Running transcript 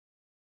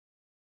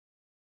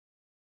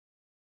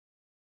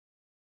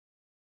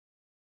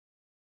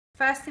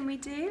First thing we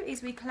do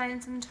is we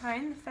cleanse and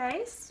tone the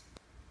face.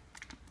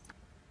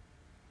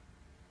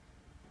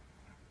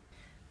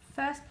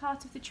 First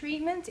part of the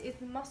treatment is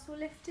the muscle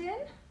lifting.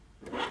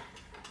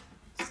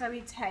 So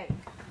we take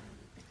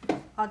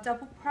our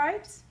double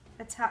probes,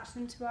 attach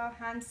them to our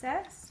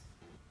handsets,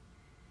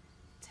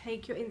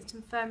 take your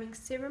instant firming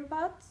serum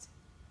buds,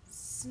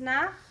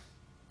 snap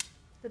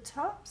the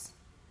tops,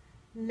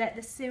 let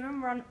the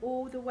serum run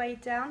all the way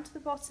down to the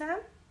bottom,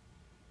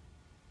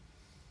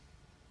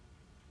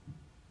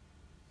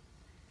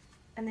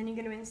 and then you're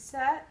going to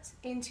insert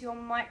into your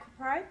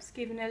microprobes,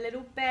 giving a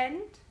little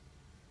bend,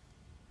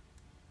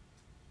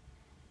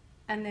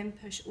 and then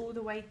push all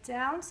the way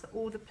down so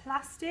all the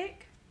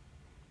plastic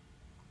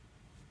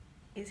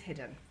is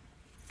hidden.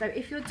 So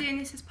if you're doing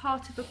this as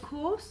part of a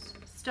course,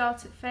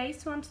 start at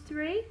phase 1 to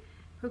 3,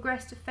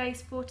 progress to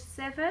phase 4 to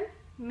 7,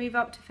 move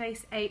up to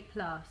phase 8+.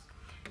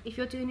 If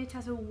you're doing it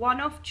as a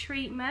one-off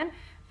treatment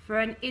for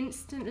an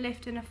instant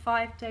lift and a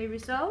 5-day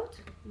result,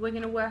 we're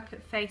going to work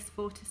at phase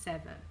 4 to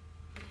 7.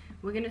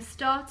 We're going to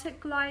start at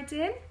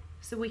gliding,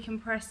 so we can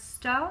press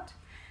start,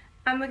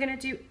 and we're going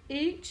to do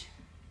each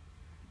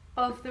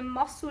of the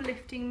muscle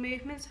lifting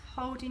movements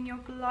holding your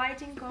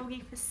gliding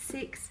golgi for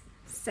 6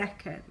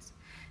 seconds.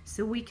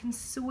 So we can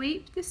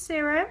sweep the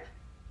serum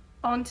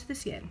onto the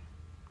skin.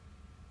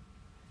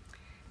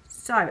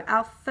 So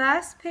our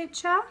first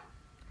picture,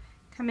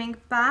 coming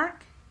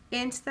back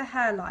into the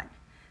hairline.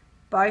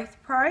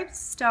 Both probes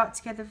start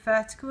together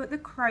vertical at the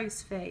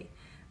crow's feet.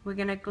 We're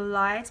going to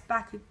glide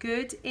back a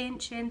good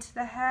inch into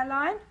the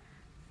hairline,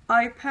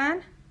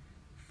 open,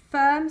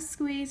 firm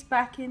squeeze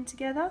back in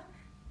together,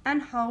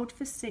 and hold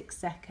for 6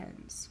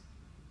 seconds.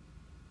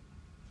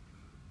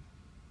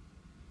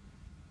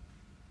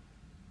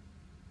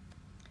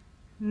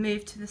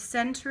 Move to the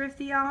center of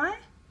the eye,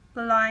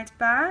 glide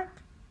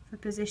back for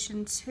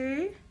position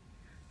 2,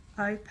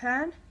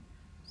 open,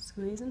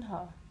 squeeze and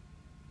hold.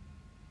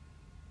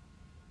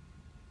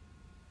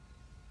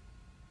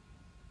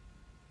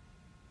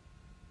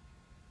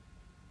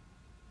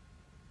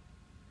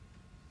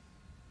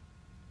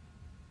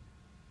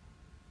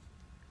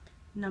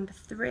 Number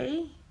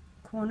 3,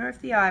 corner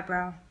of the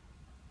eyebrow.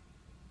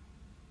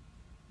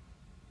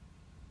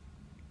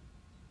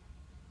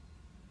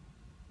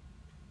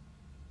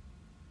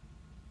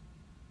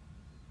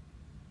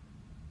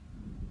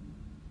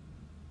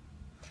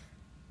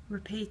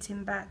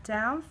 Repeating back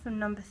down from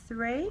number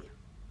 3.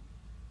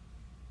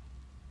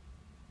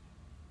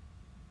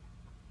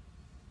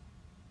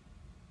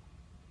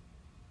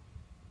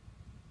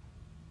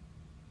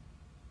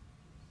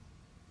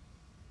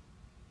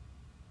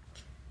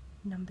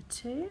 Number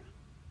 2.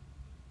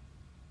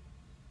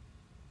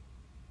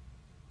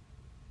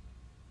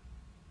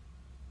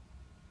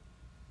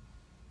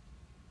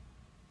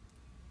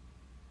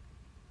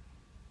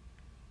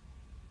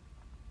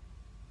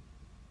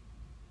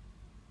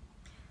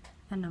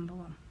 And number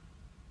 1.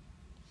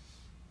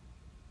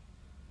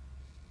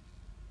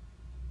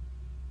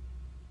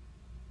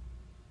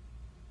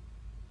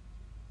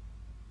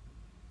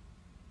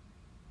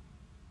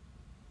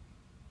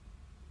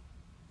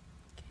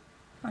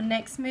 Our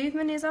next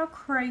movement is our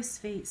crow's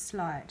feet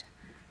slide.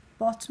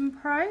 Bottom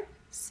probe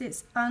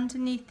sits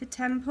underneath the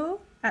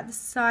temple at the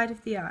side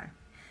of the eye.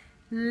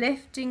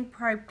 Lifting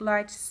probe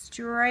glides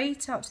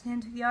straight up to the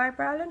end of the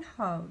eyebrow and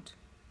hold.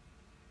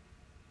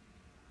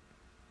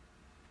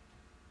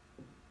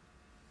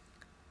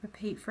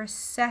 Repeat for a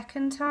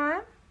second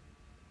time.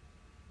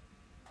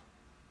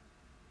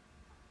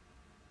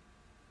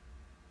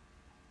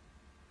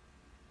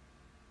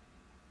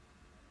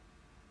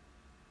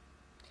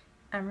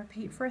 And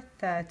repeat for a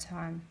third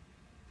time.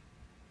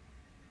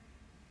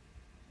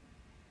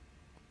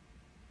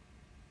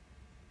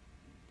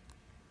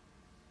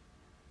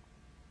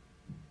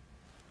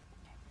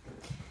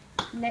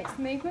 Next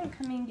movement,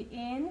 coming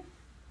in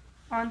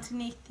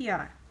underneath the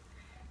eye.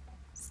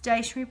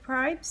 Stationary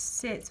probe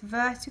sits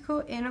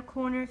vertical inner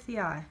corner of the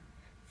eye.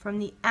 From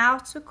the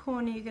outer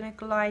corner, you're going to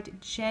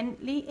glide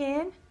gently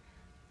in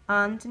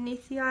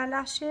underneath the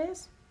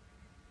eyelashes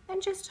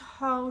and just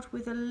hold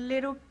with a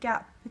little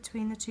gap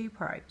between the two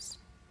probes.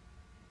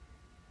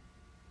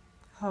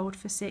 Hold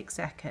for 6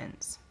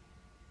 seconds.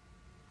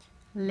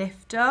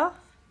 Lift off,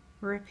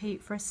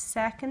 repeat for a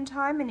second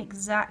time in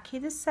exactly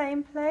the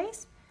same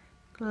place.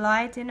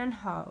 Glide in and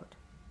hold.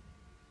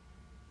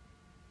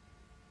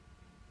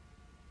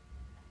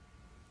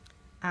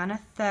 And a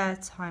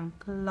third time,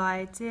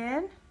 glide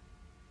in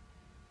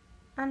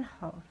and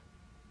hold.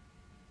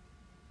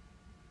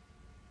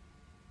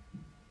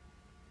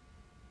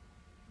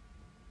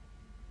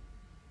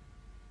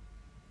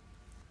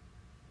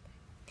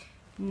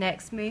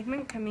 Next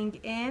movement, coming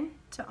in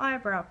to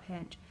eyebrow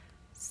pinch.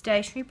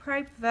 Stationary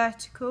probe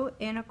vertical,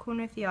 inner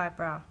corner of the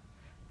eyebrow.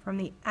 From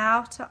the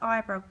outer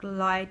eyebrow,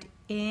 glide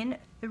in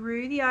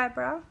through the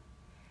eyebrow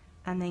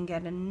and then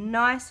get a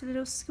nice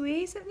little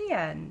squeeze at the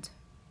end.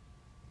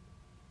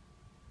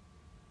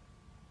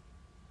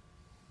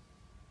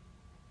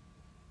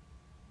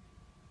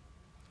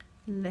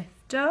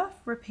 Lift off,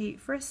 repeat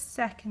for a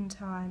second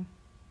time.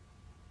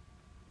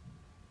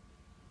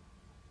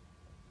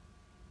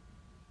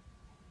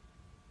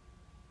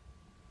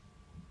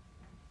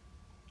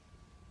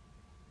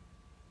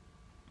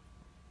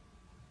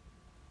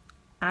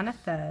 and a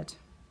third.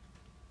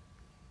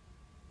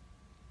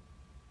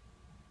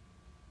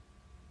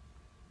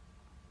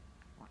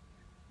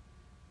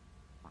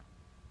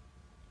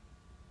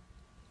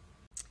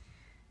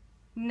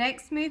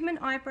 Next movement,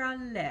 eyebrow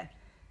lift.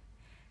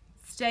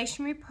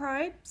 Stationary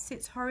probe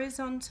sits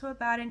horizontal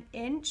about an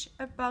inch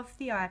above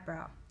the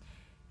eyebrow.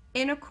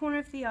 Inner corner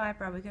of the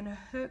eyebrow, we're going to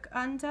hook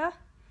under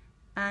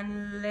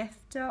and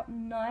lift up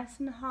nice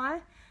and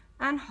high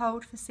and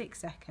hold for 6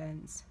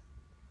 seconds.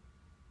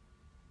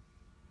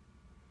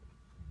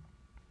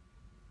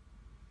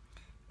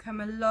 Come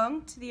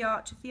along to the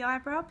arch of the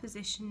eyebrow,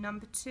 position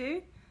number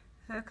 2,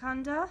 hook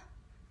under,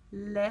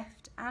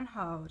 lift and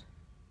hold.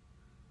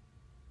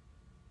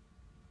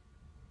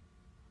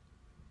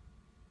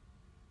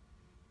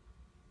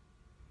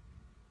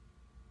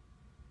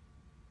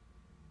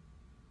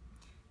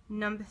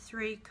 Number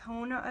 3,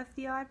 corner of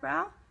the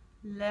eyebrow,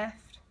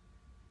 lift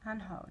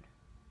and hold.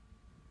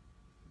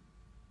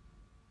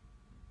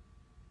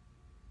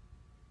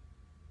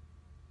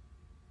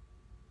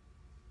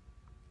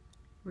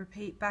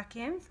 Repeat back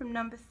in from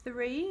number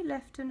 3,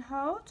 lift and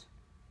hold.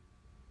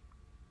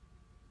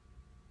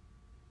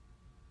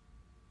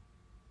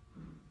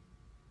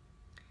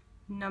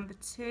 Number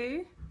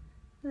 2,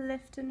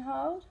 lift and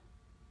hold.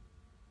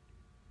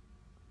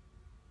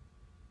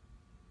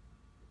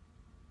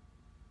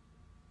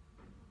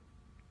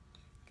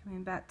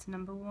 Coming back to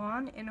number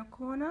 1, inner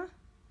corner,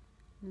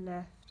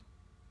 lift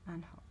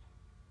and hold.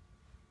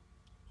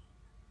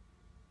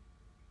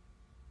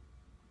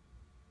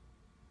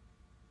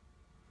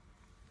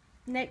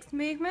 Next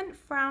movement,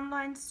 frown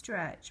line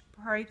stretch.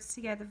 Probes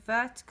together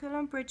vertical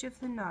on bridge of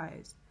the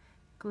nose.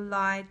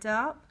 Glide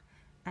up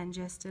and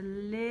just a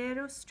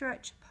little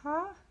stretch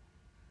apart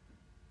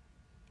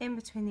in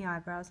between the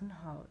eyebrows and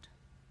hold.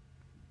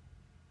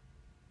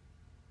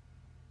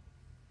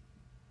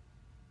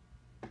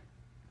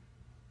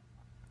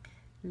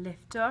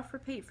 Lift off,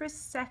 repeat for a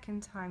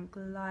second time.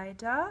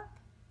 Glide up,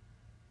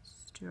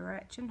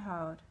 stretch and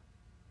hold.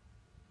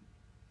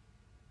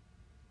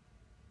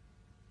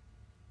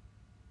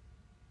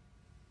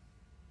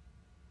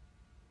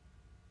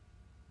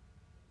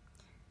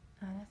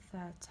 And a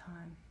third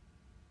time.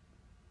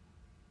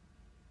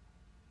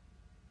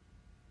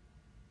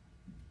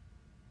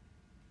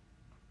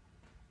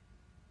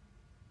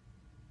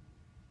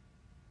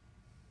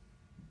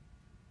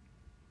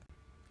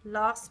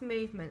 Last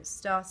movement,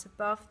 start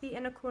above the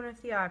inner corner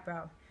of the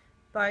eyebrow.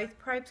 Both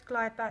probes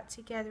glide back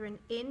together an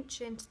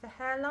inch into the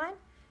hairline,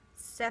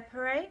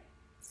 separate,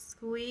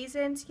 squeeze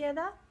in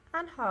together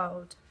and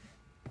hold.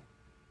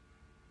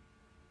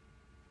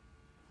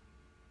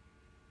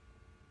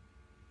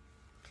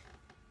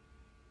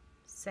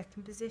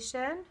 Second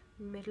position,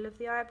 middle of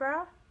the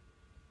eyebrow.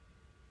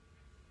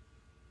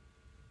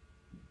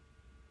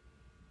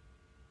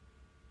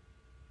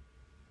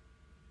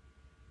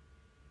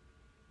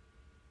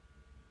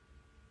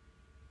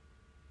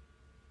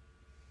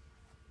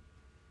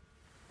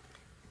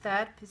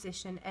 Third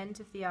position, end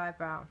of the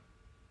eyebrow.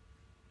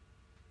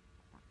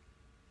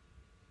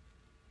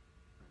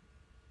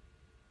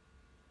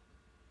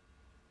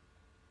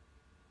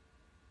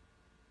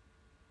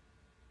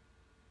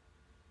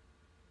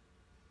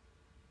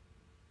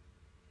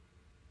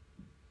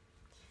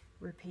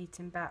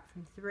 Repeating back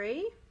from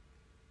 3.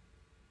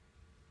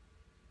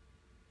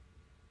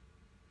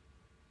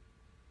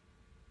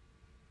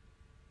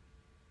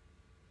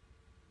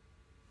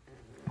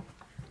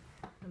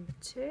 Number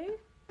 2.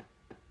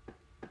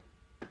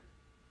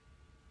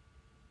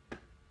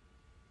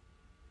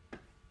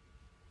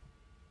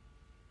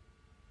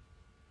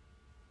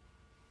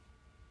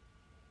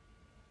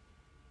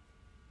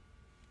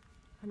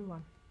 And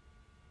 1.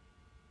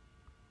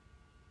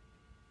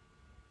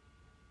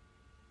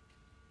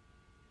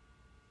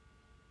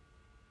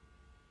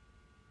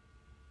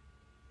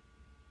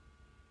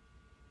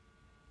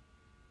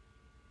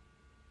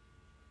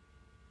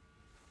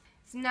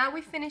 So now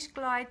we've finished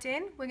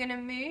gliding, we're going to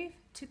move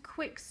to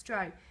quick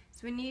stroke.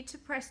 So we need to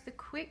press the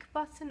quick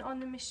button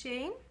on the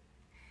machine.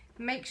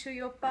 Make sure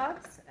your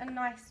buds are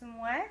nice and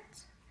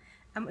wet.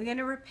 And we're going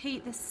to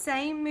repeat the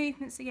same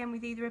movements again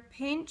with either a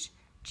pinch,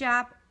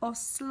 jab or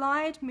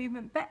slide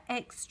movement, but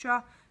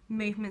extra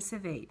movements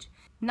of each.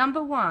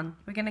 Number 1,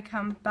 we're going to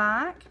come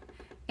back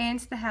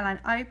into the hairline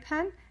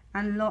open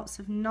and lots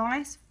of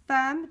nice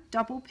firm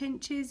double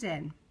pinches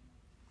in.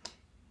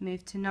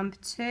 Move to number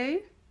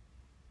 2.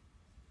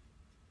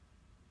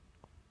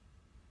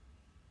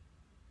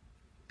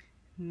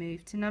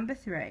 Move to number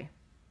 3.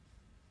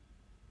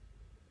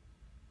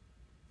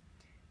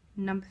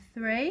 Number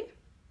 3.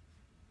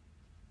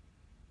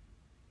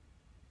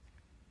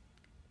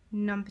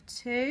 Number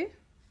 2.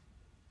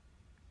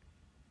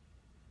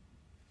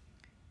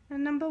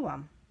 And number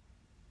 1.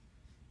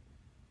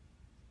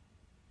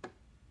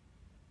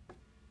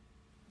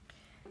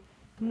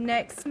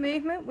 Next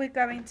movement, we're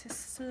going to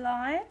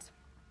slide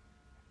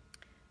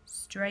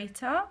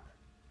straight up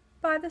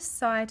by the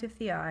side of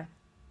the eye.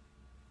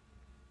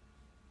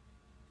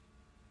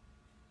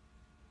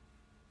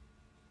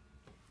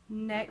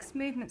 Next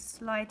movement,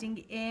 sliding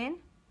in,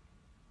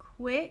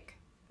 quick,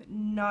 but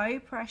no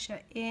pressure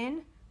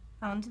in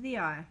under the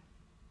eye.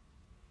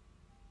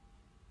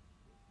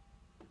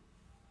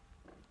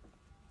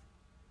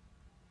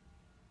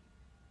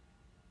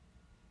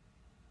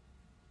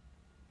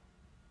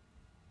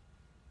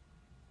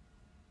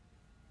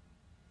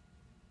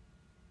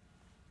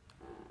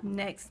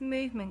 Next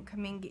movement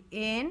coming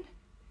in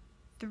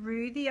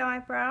through the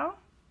eyebrow.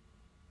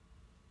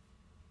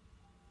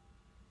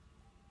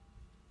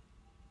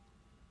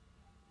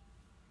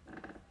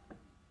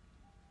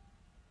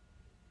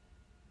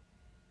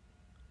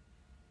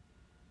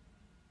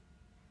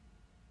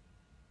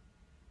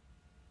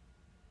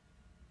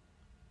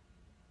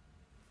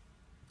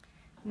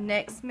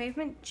 Next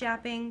movement,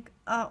 jabbing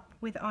up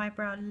with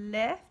eyebrow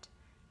left,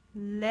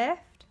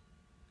 left,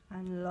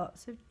 and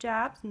lots of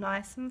jabs,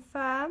 nice and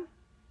firm.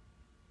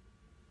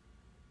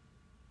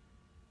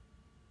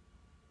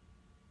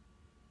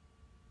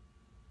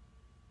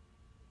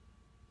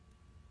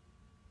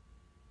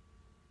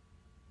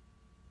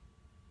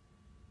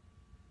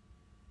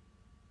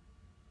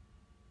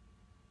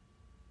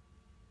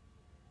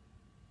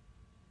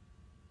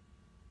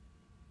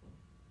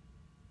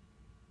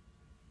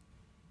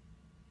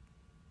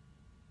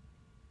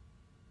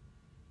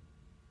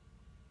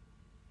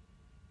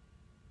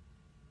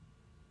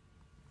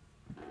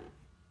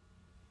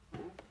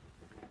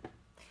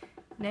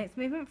 Next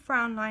movement,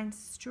 frown line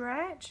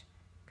stretch,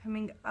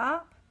 coming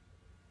up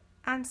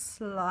and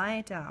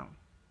slide down.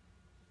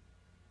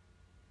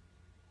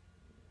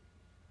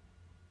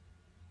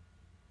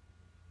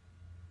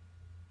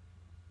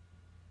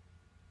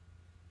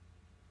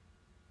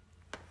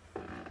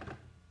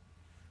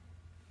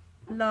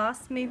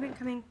 Last movement,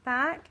 coming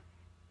back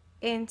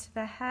into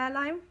the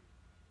hairline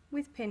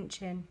with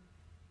pinching.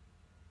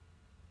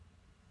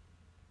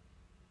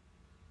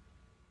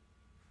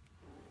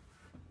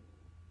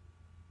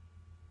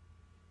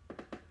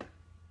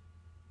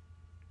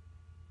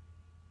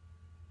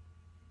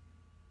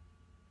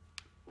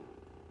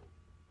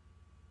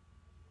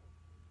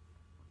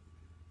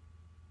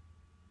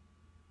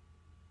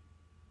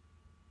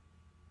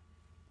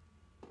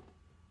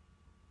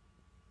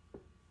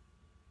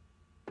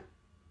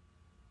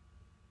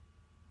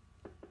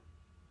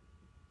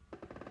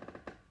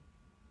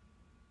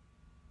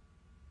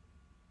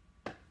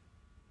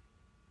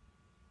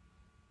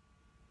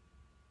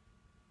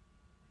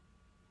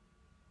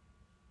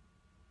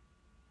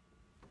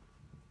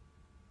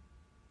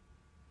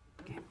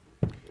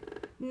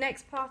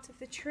 Next part of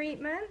the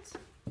treatment,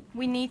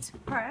 we need to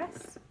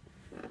press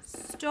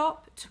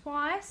stop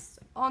twice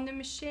on the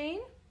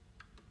machine.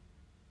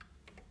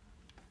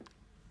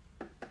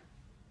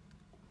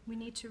 We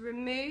need to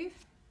remove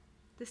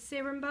the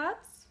serum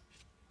buds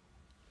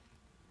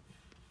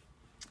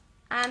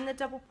and the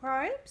double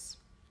probes.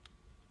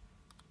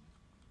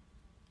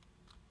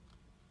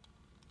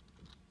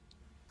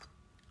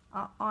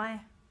 Our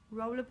eye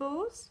roller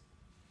balls.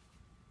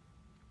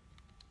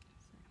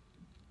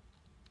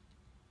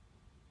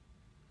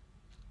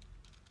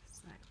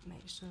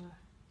 Make sure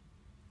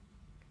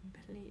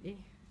completely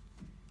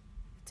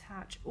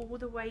attach all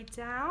the way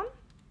down.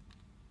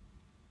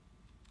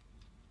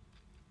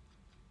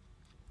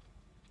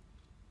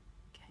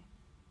 Okay.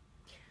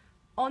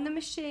 On the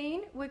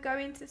machine, we're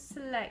going to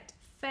select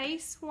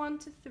face 1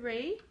 to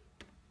 3,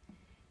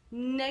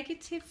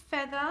 negative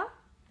feather,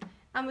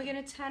 and we're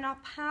going to turn our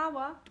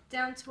power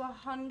down to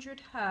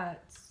 100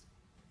 Hertz.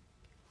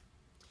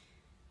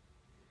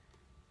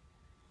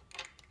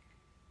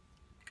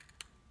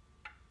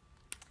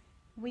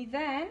 We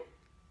then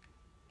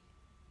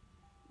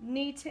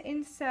need to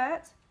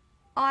insert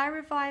Eye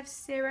Revive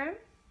serum,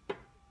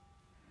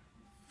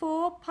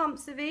 4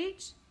 pumps of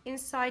each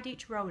inside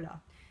each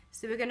roller.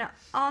 So we're going to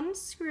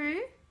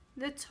unscrew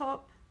the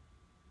top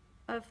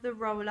of the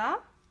roller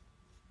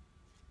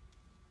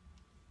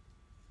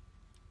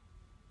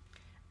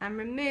and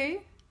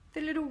remove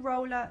the little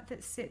roller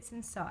that sits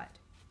inside.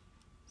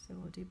 So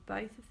we'll do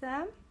both of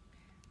them.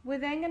 We're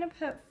then going to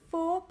put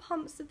 4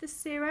 pumps of the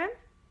serum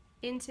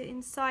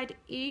inside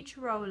each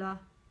roller.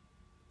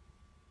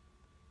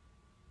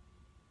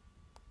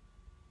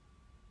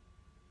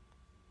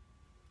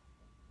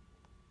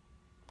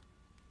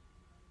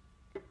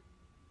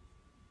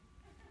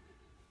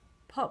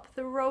 Pop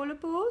the roller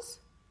balls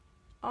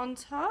on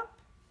top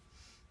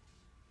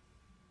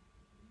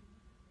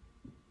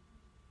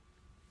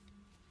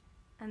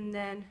and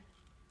then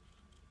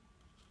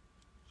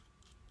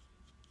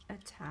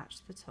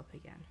attach the top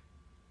again.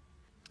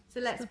 So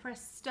let's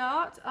press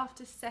start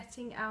after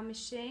setting our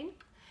machine,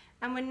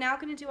 and we're now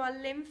going to do our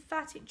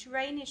lymphatic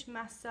drainage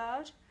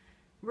massage,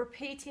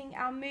 repeating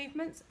our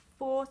movements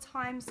 4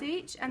 times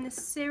each, and the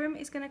serum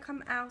is going to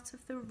come out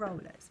of the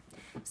rollers.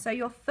 So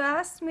your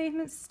first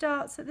movement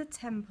starts at the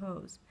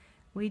temples.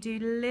 We do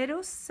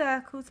little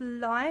circles,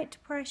 light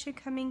pressure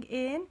coming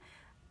in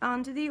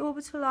under the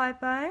orbital eye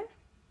bone.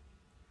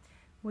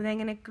 We're then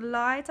going to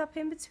glide up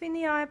in between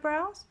the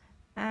eyebrows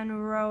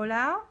and roll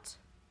out.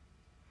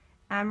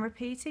 And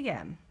repeat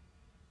again.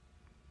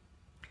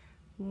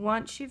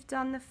 Once you've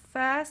done the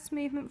first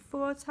movement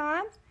 4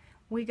 times,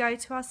 we go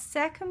to our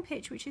second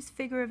pitch, which is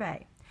figure of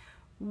 8.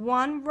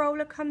 One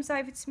roller comes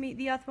over to meet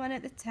the other one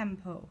at the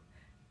temple.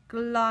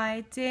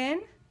 Glide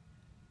in,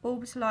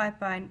 orbital eye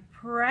bone,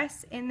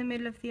 press in the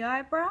middle of the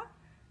eyebrow,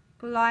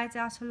 glide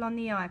out along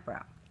the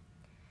eyebrow.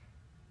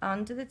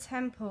 Under the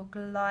temple,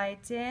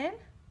 glide in,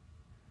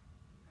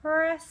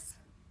 press,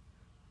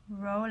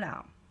 roll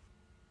out.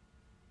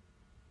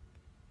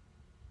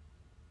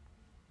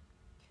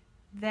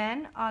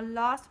 Then our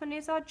last one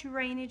is our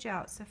drainage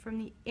out. So from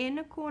the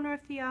inner corner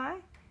of the eye,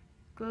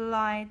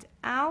 glide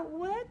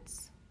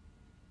outwards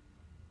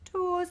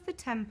towards the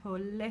temple,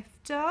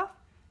 lift off,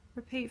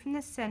 repeat from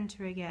the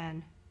center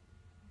again.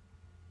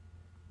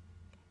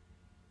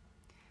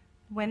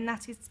 When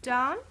that is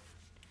done,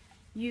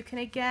 you can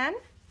again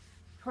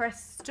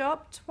press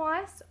stop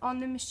twice on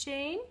the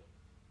machine.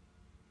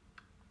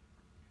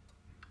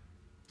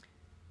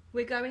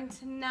 We're going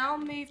to now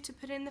move to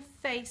put in the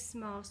face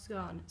mask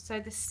on. So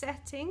the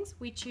settings,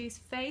 we choose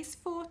face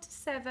 4 to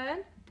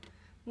 7.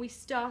 We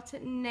start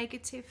at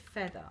negative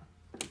feather.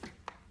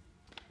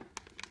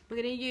 We're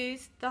going to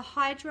use the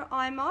Hydra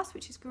eye mask,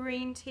 which is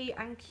green tea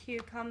and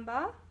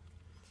cucumber.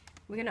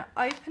 We're going to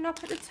open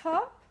up at the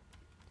top,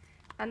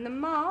 and the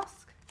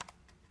mask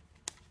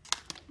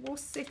will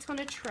sit on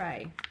a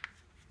tray.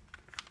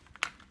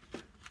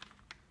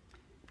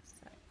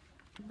 So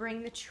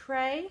bring the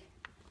tray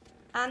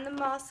and the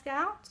mask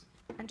out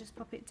and just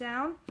pop it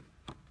down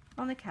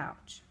on the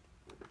couch.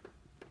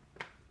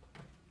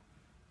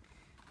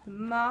 The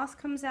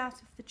mask comes out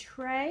of the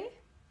tray,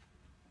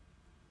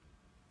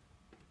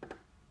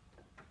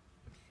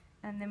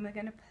 and then we're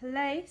going to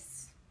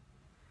place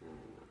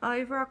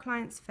over our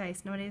client's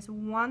face. Now it is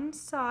one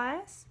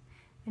size,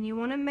 and you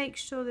want to make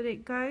sure that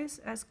it goes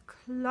as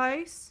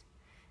close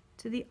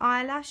to the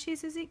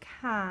eyelashes as it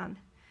can.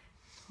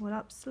 Pull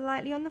up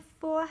slightly on the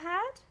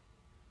forehead.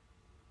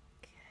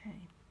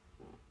 Okay.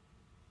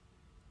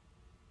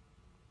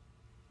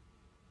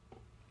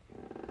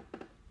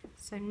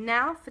 So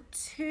now for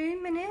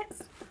 2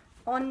 minutes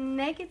on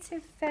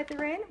negative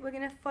feathering, we're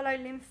going to follow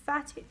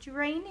lymphatic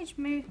drainage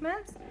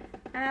movements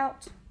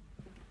out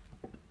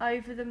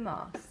over the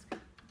mask.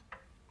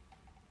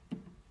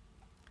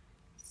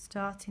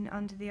 Starting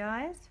under the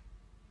eyes,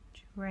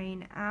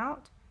 drain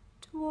out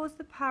towards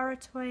the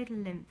parotoid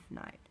lymph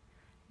node.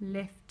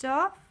 Lift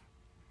off,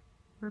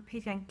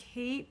 repeat, and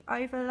keep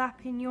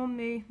overlapping your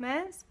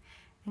movements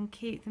and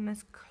keep them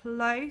as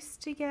close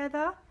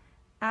together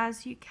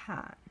as you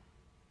can.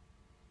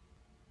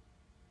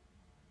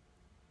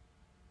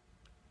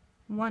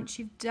 Once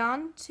you've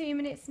done 2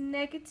 minutes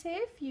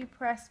negative, you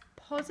press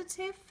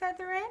positive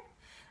feathering,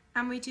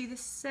 and we do the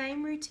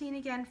same routine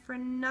again for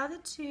another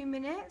 2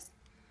 minutes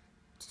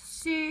to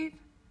soothe,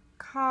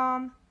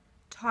 calm,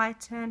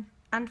 tighten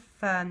and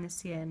firm the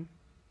skin.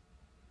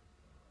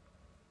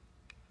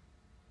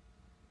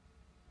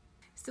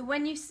 So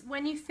when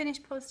you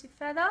finish positive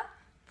feather,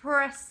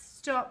 press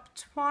stop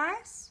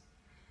twice,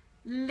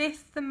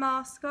 lift the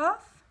mask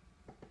off,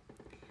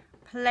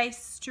 place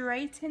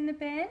straight in the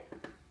bin,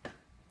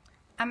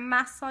 and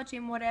massage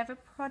in whatever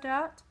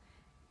product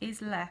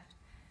is left.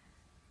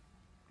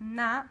 And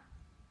that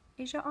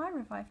is your eye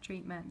revive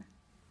treatment.